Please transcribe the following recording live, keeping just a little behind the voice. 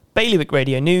Bailiwick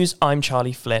Radio News, I'm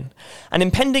Charlie Flynn. An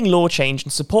impending law change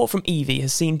and support from EV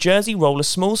has seen Jersey roll a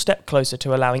small step closer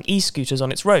to allowing e-scooters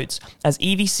on its roads, as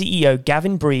EV CEO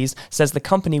Gavin Breeze says the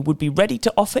company would be ready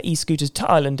to offer e-scooters to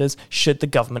islanders should the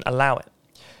government allow it.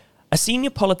 A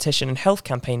senior politician and health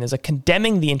campaigners are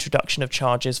condemning the introduction of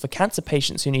charges for cancer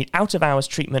patients who need out-of-hours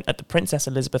treatment at the Princess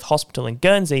Elizabeth Hospital in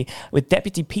Guernsey, with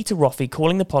Deputy Peter Roffey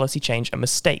calling the policy change a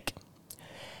mistake.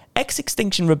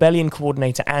 Ex-Extinction Rebellion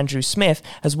coordinator Andrew Smith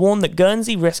has warned that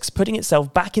Guernsey risks putting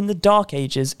itself back in the dark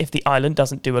ages if the island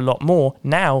doesn't do a lot more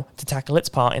now to tackle its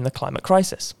part in the climate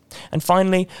crisis. And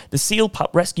finally, the seal pup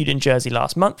rescued in Jersey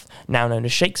last month, now known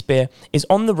as Shakespeare, is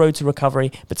on the road to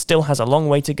recovery but still has a long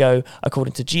way to go,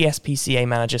 according to GSPCA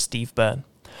manager Steve Byrne.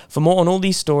 For more on all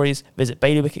these stories, visit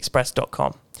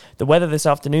bailiwickexpress.com. The weather this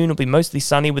afternoon will be mostly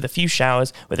sunny with a few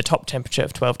showers, with a top temperature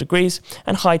of 12 degrees,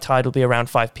 and high tide will be around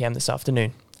 5 p.m. this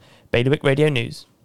afternoon. Bailiwick Radio News.